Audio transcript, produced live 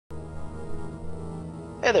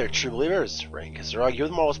Hey there, true believers! Rank is Zerog here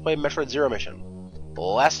with more Let's Play Metroid Zero Mission.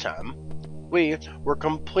 Last time, we were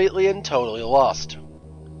completely and totally lost.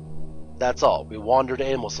 That's all. We wandered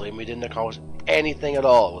aimlessly and we didn't accomplish anything at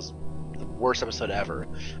all. It was the worst episode ever.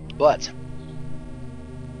 But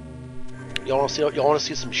y'all want to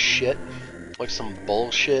see some shit, like some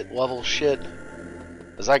bullshit level shit?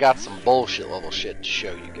 Cause I got some bullshit level shit to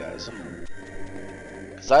show you guys.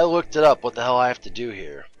 Cause I looked it up. What the hell I have to do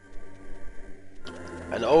here?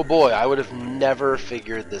 And oh boy, I would have never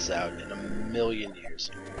figured this out in a million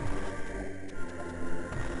years.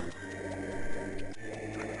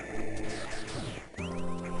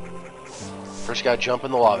 First, you gotta jump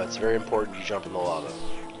in the lava. It's very important you jump in the lava.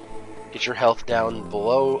 Get your health down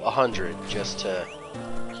below 100 just to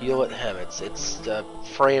heal at him. It's the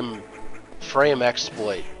frame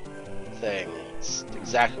exploit thing. It's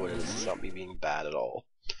exactly what it is. It's not me being bad at all.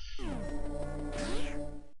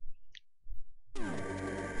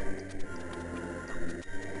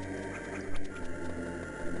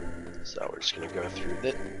 So we're just gonna go through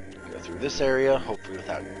this area, hopefully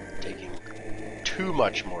without taking too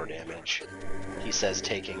much more damage. He says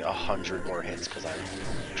taking 100 more hits because I'm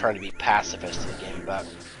trying to be pacifist in the game about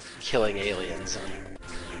killing aliens. Oh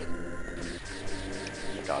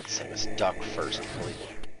my god, save this duck first, please.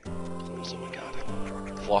 Please, oh my god.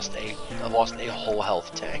 I've lost a whole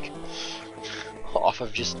health tank. Off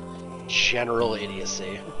of just general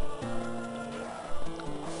idiocy.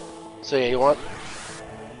 So yeah, you want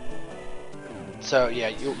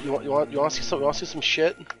to see some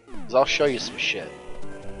shit? 'Cause I'll show you some shit.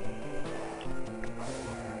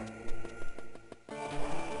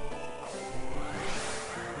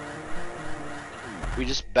 We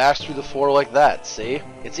just bash through the floor like that, see?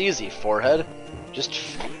 It's easy, forehead. Just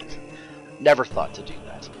never thought to do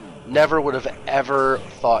that. Never would have ever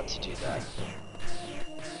thought to do that.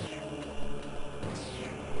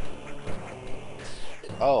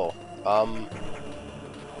 Oh,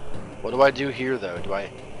 what do I do here though? Do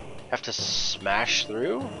I have to smash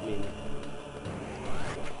through? I mean,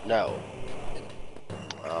 no.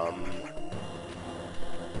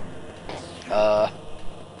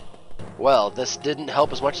 Well, this didn't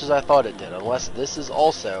help as much as I thought it did, unless this is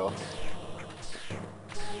also...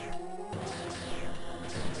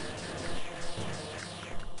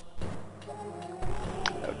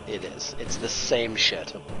 Oh, it is. It's the same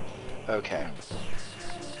shit. Okay.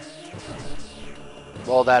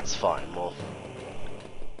 Well, that's fine.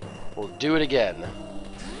 We'll do it again.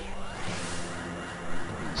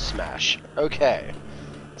 Smash. Okay.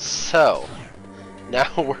 So, now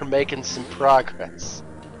we're making some progress.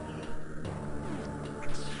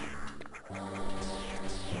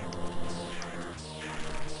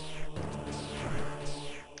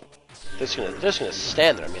 They're just gonna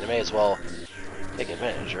stand there. I mean, I may as well take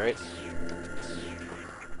advantage, right?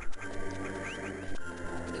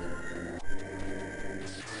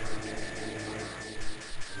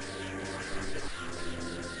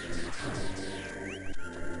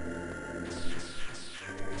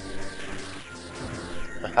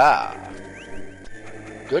 Aha!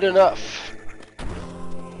 Good enough.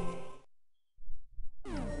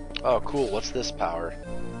 Oh, cool. What's this power?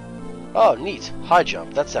 Oh, neat. High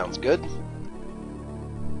jump. That sounds good.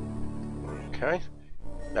 Okay.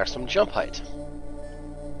 Maximum jump height.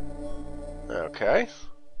 Okay.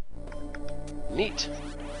 Neat.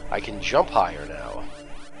 I can jump higher now.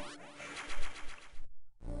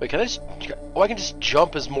 Wait, can I just... Oh, I can just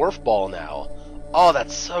jump as Morph Ball now. Oh,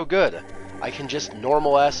 that's so good. I can just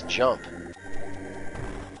normal-ass jump.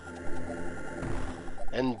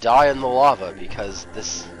 And die in the lava because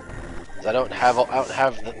this... I don't have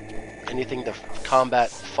anything to combat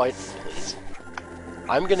fight, please.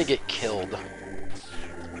 I'm gonna get killed.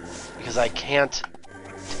 Because I can't...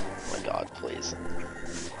 Oh my god, please.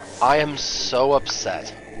 I am so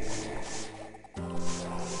upset.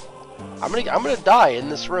 I'm gonna die in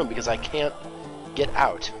this room because I can't get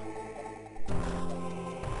out.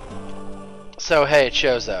 So hey,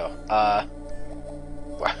 Chozo. I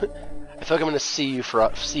feel like I'm gonna see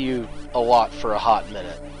you a lot for a hot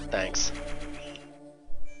minute. Thanks.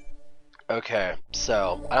 Okay,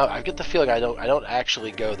 so I get the feeling I don't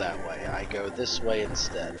actually go that way. I go this way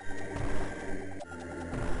instead.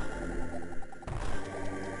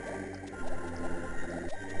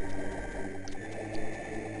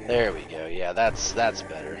 There we go. Yeah, that's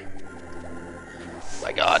better.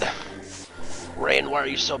 My God, Rain, why are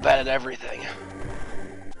you so bad at everything?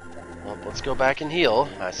 Well, let's go back and heal,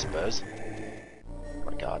 I suppose. Oh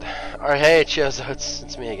my God. Alright, hey Chozo,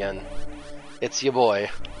 it's me again. It's your boy,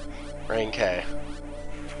 Rain K.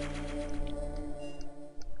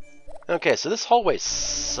 Okay, so this hallway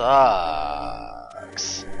sucks.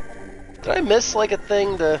 sucks. Did I miss like a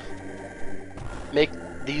thing to make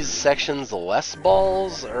these sections less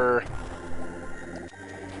balls, or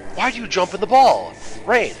why'd you jump in the ball?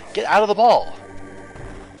 Rain, get out of the ball.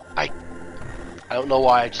 I don't know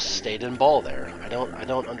why I just stayed in ball there. I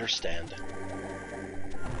don't understand.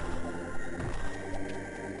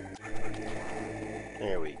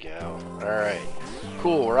 There we go. Alright.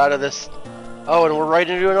 Cool, we're out of this. Oh, and we're right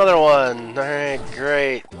into another one. Alright,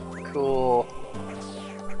 great. Cool.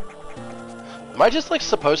 Am I just like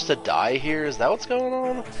supposed to die here? Is that what's going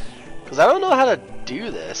on? Because I don't know how to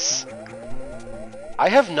do this. I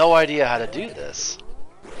have no idea how to do this.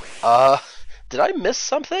 Did I miss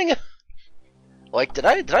something? Like, did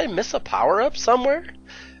I miss a power-up somewhere?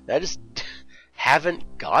 I just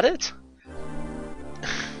haven't got it?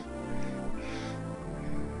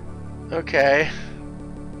 Okay.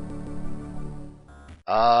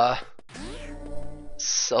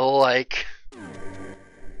 So like,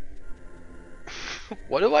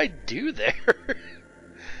 what do I do there?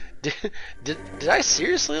 did I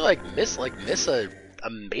seriously like miss a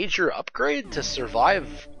major upgrade to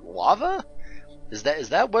survive lava? Is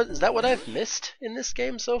that what I've missed in this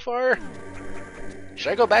game so far?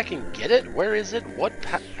 Should I go back and get it? Where is it? What?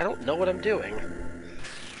 I don't know what I'm doing.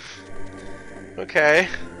 Okay.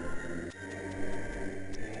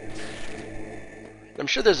 I'm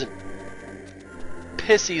sure there's a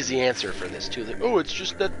piss easy answer for this too. Like, oh, it's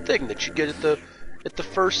just that thing that you get at the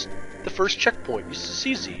first checkpoint. It's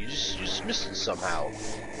easy. You just miss it somehow.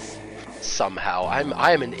 Somehow,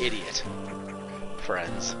 I am an idiot,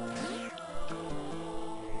 friends.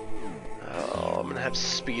 Oh, I'm gonna have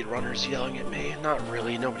speedrunners yelling at me. Not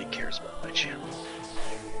really. Nobody cares about my channel. Oh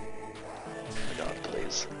my god,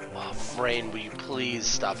 please. Oh, Rain, will you please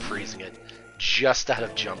stop freezing it? Just out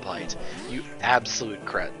of jump height. You absolute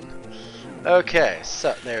cretin. Okay,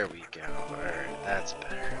 so there we go. Alright, that's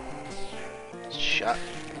better. Shut.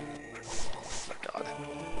 Oh my god.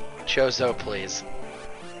 Chozo, please.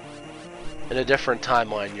 In a different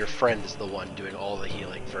timeline, your friend is the one doing all the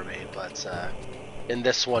healing for me, but in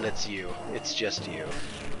this one it's you. It's just you.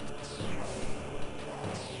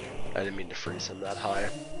 I didn't mean to freeze him that high.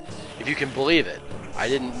 If you can believe it, I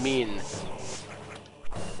didn't mean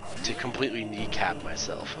to completely kneecap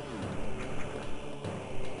myself.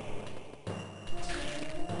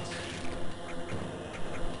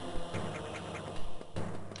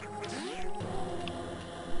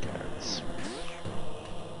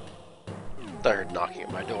 I heard knocking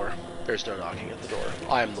at my door. There's no knocking at the door.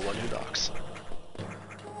 I am the one who knocks.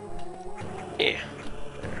 Eh.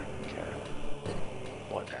 There. Okay.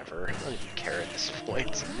 Whatever. I don't even care at this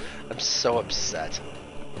point. I'm so upset.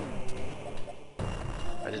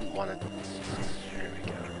 I didn't want to... There we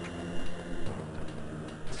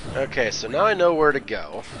go. Okay, so now I know where to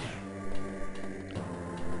go.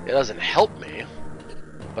 It doesn't help me,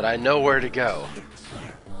 but I know where to go.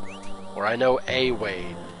 Or I know where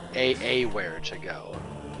to go.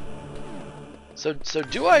 So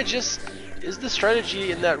do I just... Is the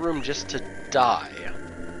strategy in that room just to die?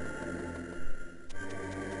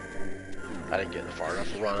 I didn't get far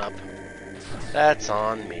enough to run up. That's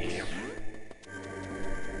on me.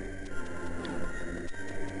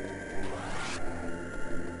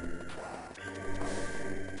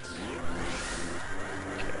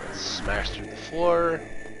 Smash through the floor.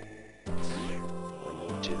 We'll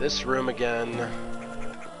move to this room again.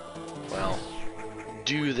 Well,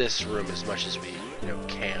 do this room as much as we,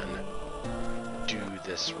 can do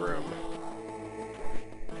this room.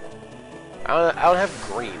 I don't have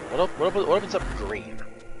green. What opens up green?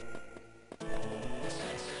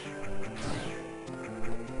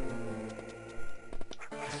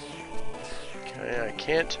 Okay, I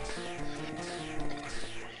can't.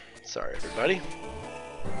 Sorry, everybody.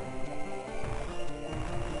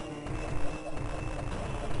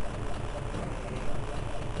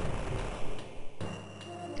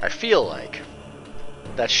 I feel like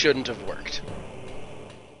that shouldn't have worked.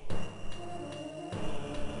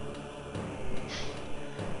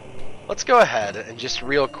 Let's go ahead and just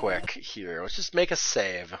real quick here, let's just make a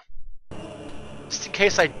save. Just in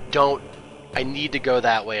case I need to go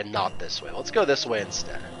that way and not this way. Let's go this way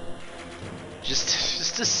instead.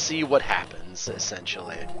 Just to see what happens,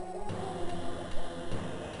 essentially.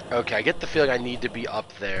 Okay, I get the feeling I need to be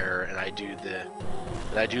up there, and I do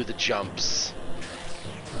the jumps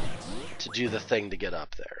to do the thing to get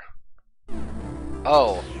up there.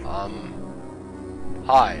 Oh,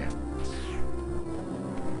 hi.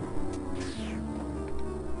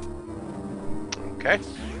 Okay.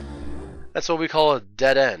 That's what we call a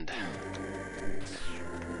dead end.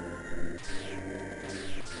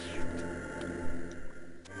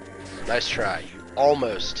 Nice try, you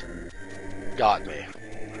almost got me.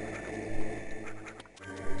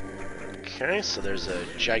 Okay, so there's a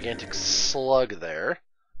gigantic slug there.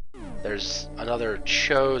 There's another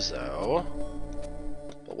Chozo.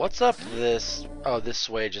 But what's up this... Oh, this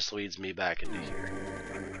way just leads me back into here.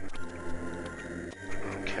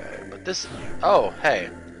 Okay, but this... Oh, hey.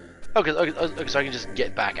 Okay, so I can just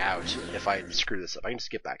get back out if I screw this up. I can just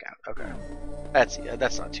get back out. Okay.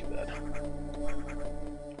 That's not too bad.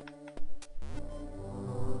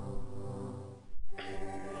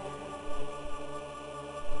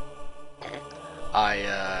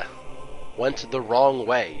 I went the wrong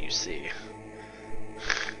way, you see.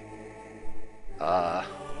 I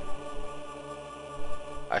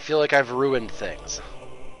feel like I've ruined things.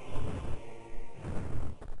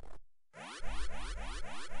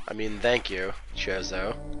 I mean, thank you,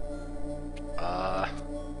 Chozo.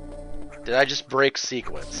 Did I just break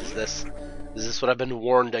sequence? Is this what I've been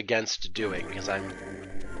warned against doing? Because I'm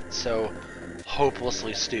so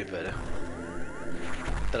hopelessly stupid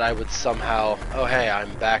that I would somehow... Oh, hey,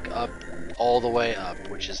 I'm back up, all the way up,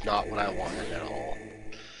 which is not what I wanted at all.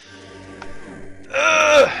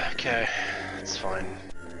 Okay, it's fine.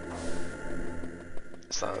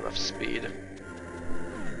 It's not enough speed.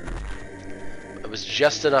 It was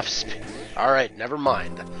just enough speed. Alright, never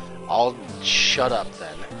mind. I'll shut up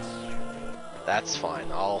then. That's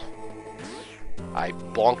fine. I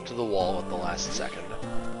bonked the wall at the last second.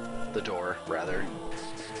 The door, rather.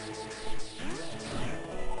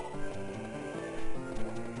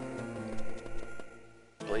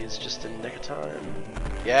 Please, just in nick of time.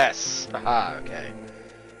 Yes! Haha, okay.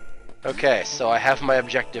 Okay, so I have my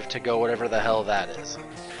objective to go whatever the hell that is.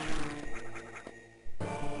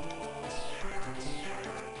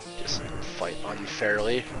 Just fight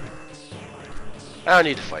unfairly. I don't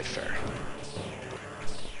need to fight fair.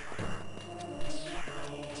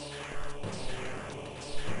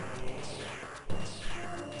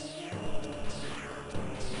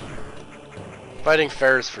 Fighting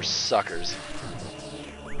fair is for suckers.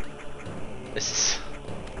 This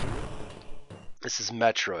is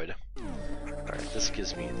Metroid. Alright, this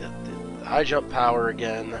gives me the high jump power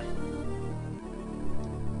again.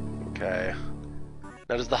 Okay.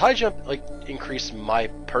 Now does the high jump like increase my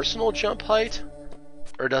personal jump height?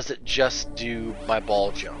 Or does it just do my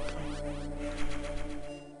ball jump?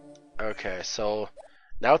 Okay, so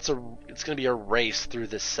now it's gonna be a race through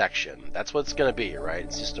this section. That's what it's gonna be, right?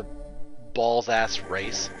 It's just a balls ass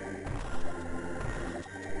race.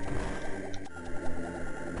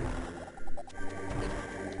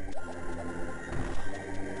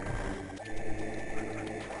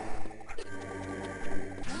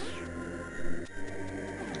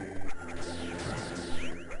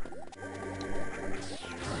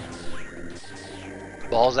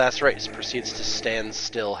 Balls ass race proceeds to stand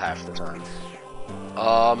still half the time.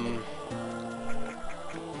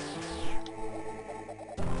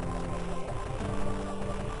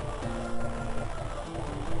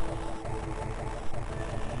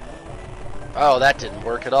 Oh, that didn't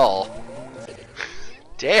work at all.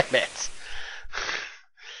 Damn it!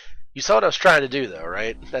 You saw what I was trying to do, though,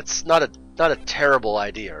 right? That's not a terrible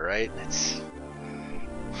idea, right? It's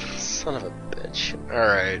son of a bitch. All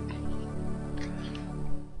right.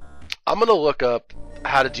 I'm gonna look up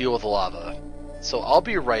how to deal with lava. So I'll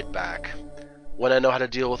be right back when I know how to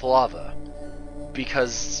deal with lava.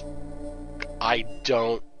 Because I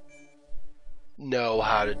don't know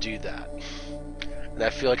how to do that. And I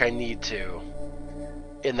feel like I need to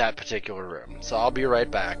in that particular room. So I'll be right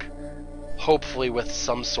back. Hopefully with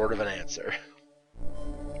some sort of an answer.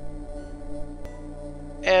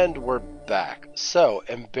 And we're back. So,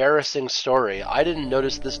 embarrassing story. I didn't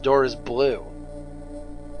notice this door is blue.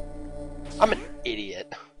 I'm an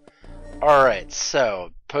idiot. Alright,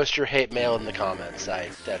 so, post your hate mail in the comments.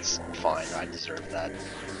 That's fine, I deserve that.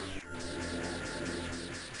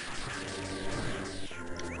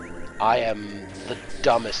 I am the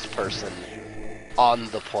dumbest person on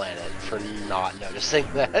the planet for not noticing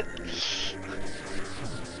that.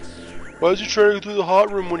 Why is he trying to go through the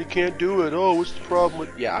hot room when he can't do it? Oh, what's the problem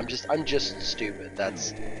with... Yeah, I'm just stupid.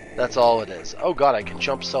 That's all it is. Oh god, I can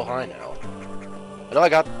jump so high now. I know I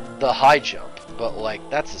got the high jump, but like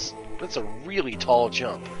that's a really tall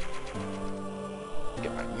jump.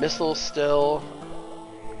 Get my missile still.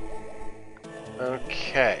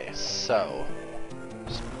 Okay, so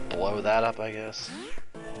just blow that up, I guess.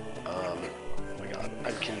 Oh my god,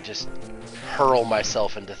 I can just hurl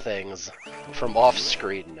myself into things from off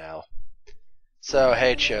screen now. So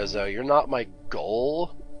hey Chozo, you're not my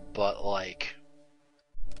goal, but like,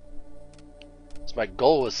 so my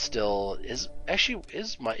goal is still is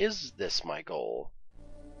this my goal?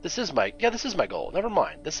 This is my goal. Never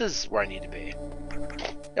mind. This is where I need to be.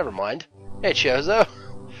 Never mind. Hey, Chozo.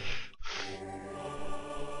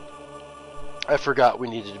 I forgot we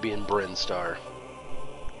needed to be in Brinstar.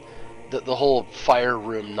 The whole fire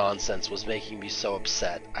room nonsense was making me so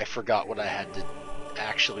upset. I forgot what I had to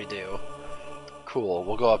actually do. Cool.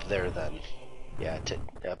 We'll go up there then. Yeah.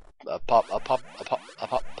 Pop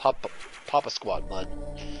a squat, bud.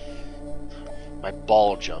 My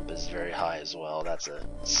ball jump is very high as well. That's a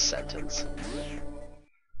sentence.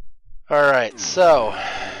 Alright, so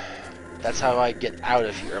that's how I get out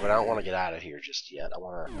of here, but I don't want to get out of here just yet. I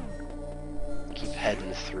want to keep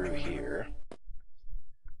heading through here.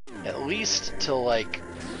 At least till, like...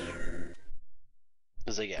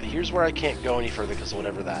 Because, yeah, here's where I can't go any further because of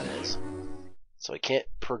whatever that is. So I can't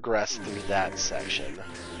progress through that section.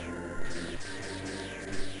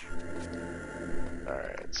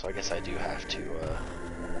 Alright, so I guess I do have to,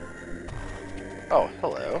 Oh,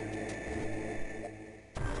 hello.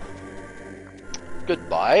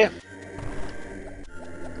 Goodbye.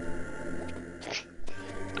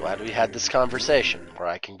 Glad we had this conversation, where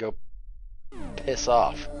I can go piss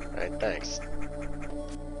off. Alright, thanks.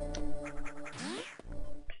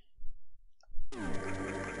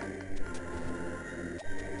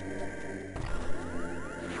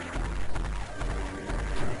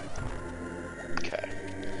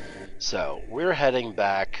 So, we're heading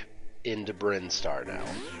back into Brinstar now.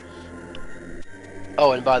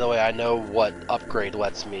 Oh, and by the way, I know what upgrade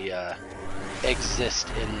lets me exist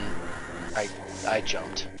in... I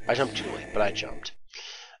jumped. I jumped too late, but I jumped.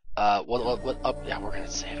 What up... Yeah, we're gonna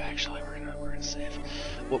save, actually. We're gonna save.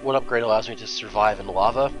 What upgrade allows me to survive in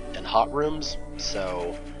lava and hot rooms?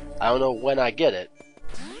 So, I don't know when I get it,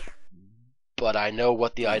 but I know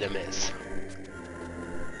what the item is.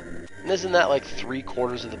 And isn't that like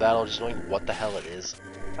 3/4 of the battle, just knowing what the hell it is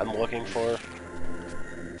I'm looking for?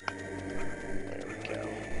 There we go.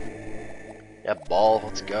 Yeah, ball,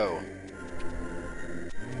 let's go.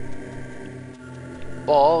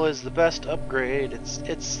 Ball is the best upgrade.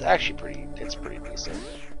 It's actually pretty decent.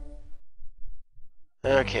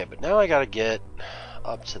 Okay, but now I gotta get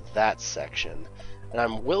up to that section, and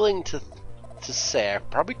I'm willing to say I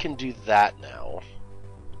probably can do that now.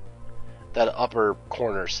 That upper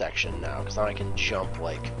corner section now, because now I can jump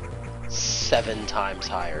like 7 times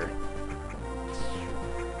higher.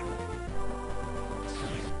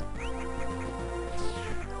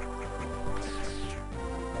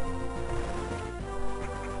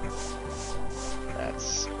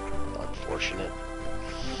 That's unfortunate.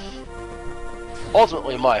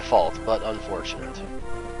 Ultimately my fault, but unfortunate.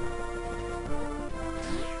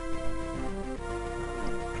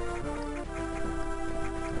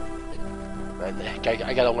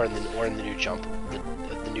 I gotta learn the new jump,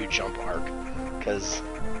 the new jump arc, because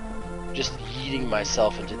just yeeting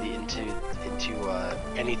myself into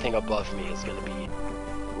anything above me is gonna be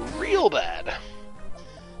real bad.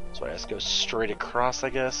 So I just go straight across, I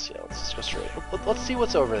guess. Yeah, let's just go straight. Let's see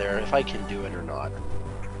what's over there, if I can do it or not.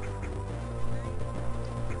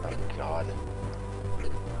 Oh god. Oh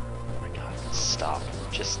my god. Stop.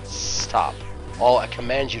 Just stop. I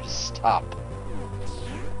command you to stop.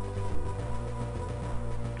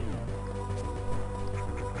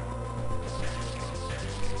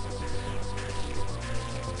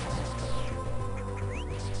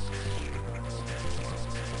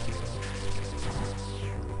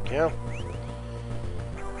 Yeah.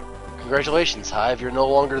 Congratulations, Hive. You're no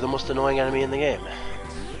longer the most annoying enemy in the game.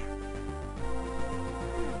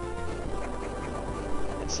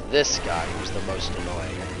 It's this guy who's the most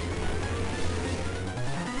annoying.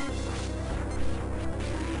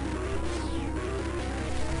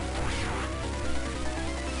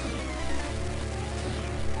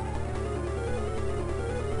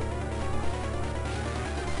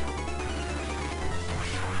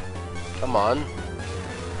 Come on.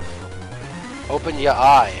 Open your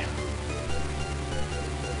eye.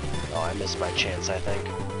 Oh, I missed my chance, I think.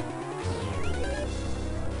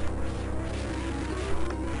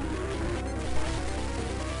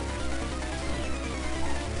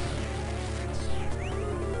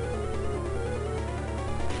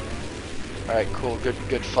 Alright, cool.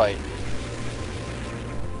 Good fight.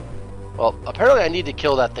 Well, apparently I need to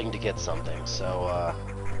kill that thing to get something, so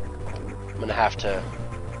I'm gonna have to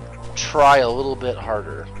try a little bit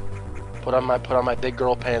harder. Put on my big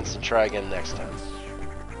girl pants and try again next time.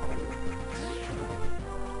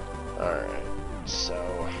 Alright, so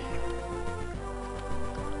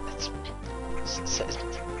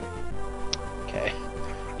okay.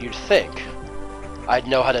 You'd think I'd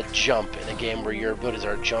know how to jump in a game where your abilities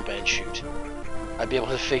are jump and shoot. I'd be able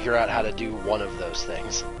to figure out how to do one of those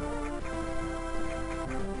things.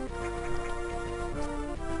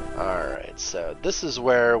 Alright, so this is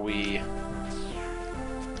where we...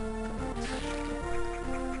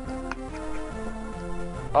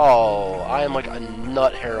 Oh, I am like a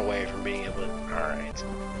nut hair away from being able to... Alright.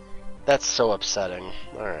 That's so upsetting.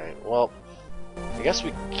 Alright, well, I guess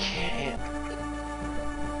we can't...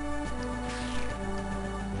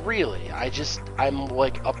 Really, I'm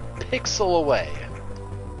like a pixel away.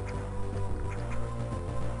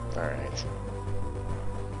 Alright.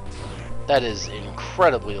 That is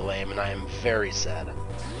incredibly lame, and I am very sad.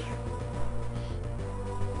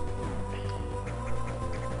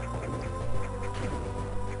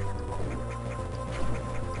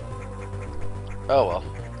 Oh well.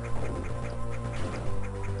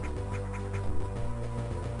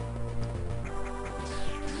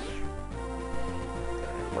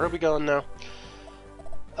 Where are we going now?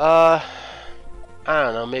 I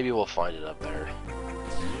don't know, maybe we'll find it up there.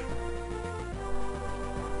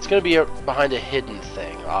 It's gonna be behind a hidden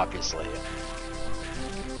thing, obviously.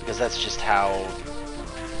 Because that's just how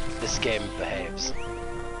this game behaves.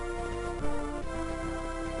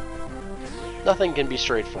 Nothing can be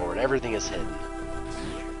straightforward, everything is hidden.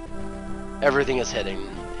 Everything is hidden.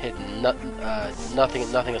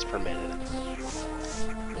 Nothing is permitted.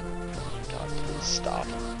 God, please stop.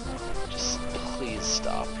 Just please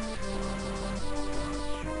stop.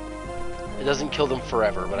 It doesn't kill them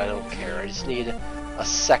forever, but I don't care. I just need a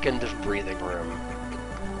second of breathing room.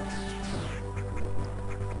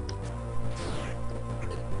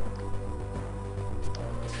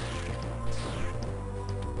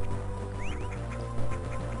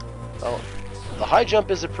 Well, the high jump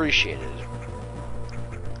is appreciated.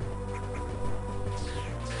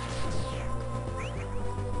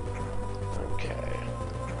 Okay.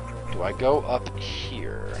 Do I go up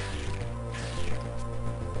here?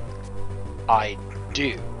 I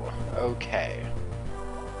do. Okay.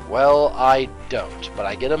 Well, I don't, but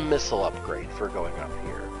I get a missile upgrade for going up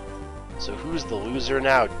here. So who's the loser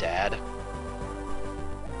now, Dad?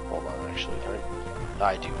 Hold on, actually,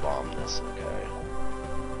 I do bomb this, okay.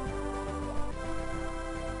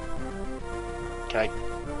 Can I?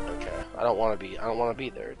 Okay, I don't want to be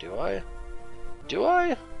there, do I? Do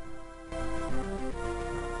I?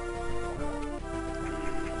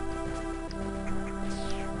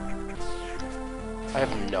 I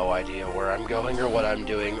have no idea where I'm going or what I'm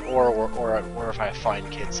doing, or if I find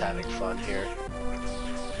kids having fun here.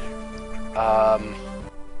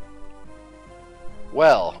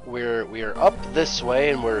 Well, we're up this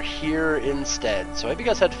way and we're here instead. So I hope you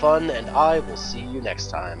guys had fun, and I will see you next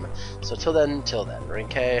time. So till then,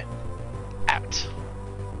 Rinke.